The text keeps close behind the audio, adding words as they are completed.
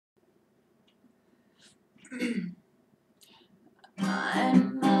I'm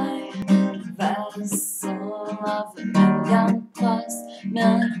my vessel of a million plus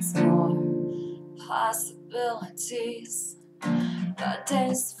millions more possibilities. The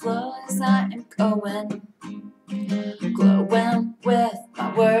days flow as I am going, glowing with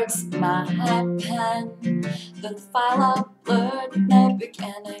my words, my pen. The file upload, no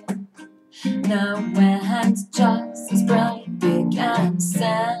beginning, no end, just as brilliant began.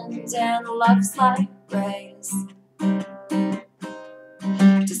 Sending love's light rays,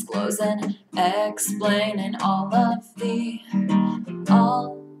 disclosing, explaining all of the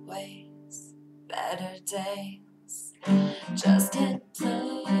always better days. Just hit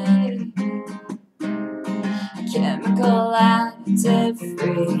play, chemical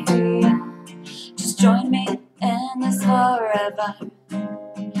additive-free. Just join me in this forever,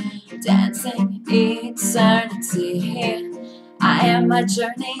 dancing eternity. I am my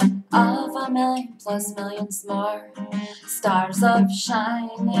journey of a million plus millions more stars of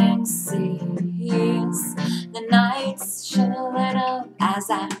shining seas. The nights show lit up as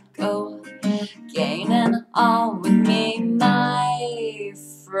I go, gaining all with me, my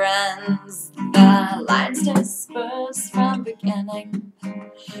friends. The lines disperse from beginning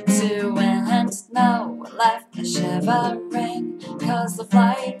to end, no one left the shivering, 'cause the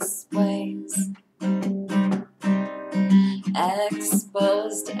flight sways,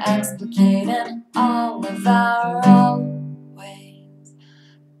 exposed, explicating all of our always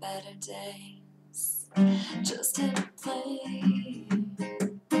better days. Just hit play.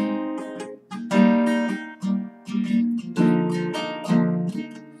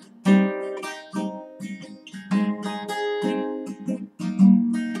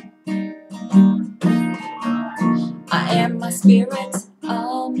 I am my spirit,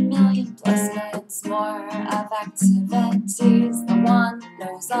 a million plus millions more of activities. The one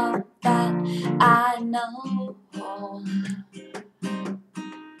knows all that I know,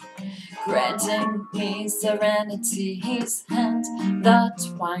 granting me serenity's hint. The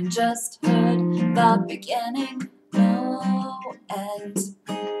twine just heard the beginning, no end.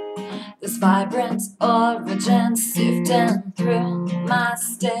 This vibrant origin sifting through my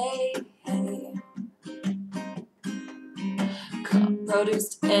state,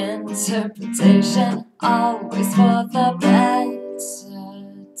 produced interpretation, always for the better days.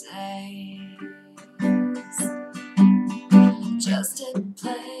 Just hit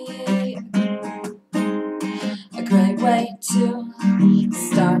play, a great way to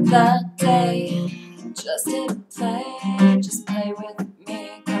start the day. Just hit play, just play with me,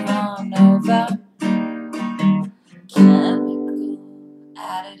 come on over. Chemical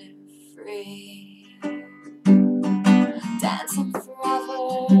additive-free, dancing forever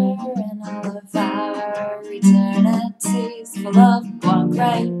in all of our eternities, full of one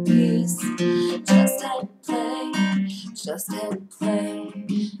great peace. Just hit play, just hit play,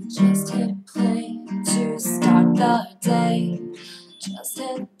 just hit play to start the day. Just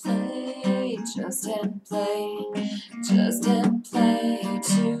hit play, just hit play,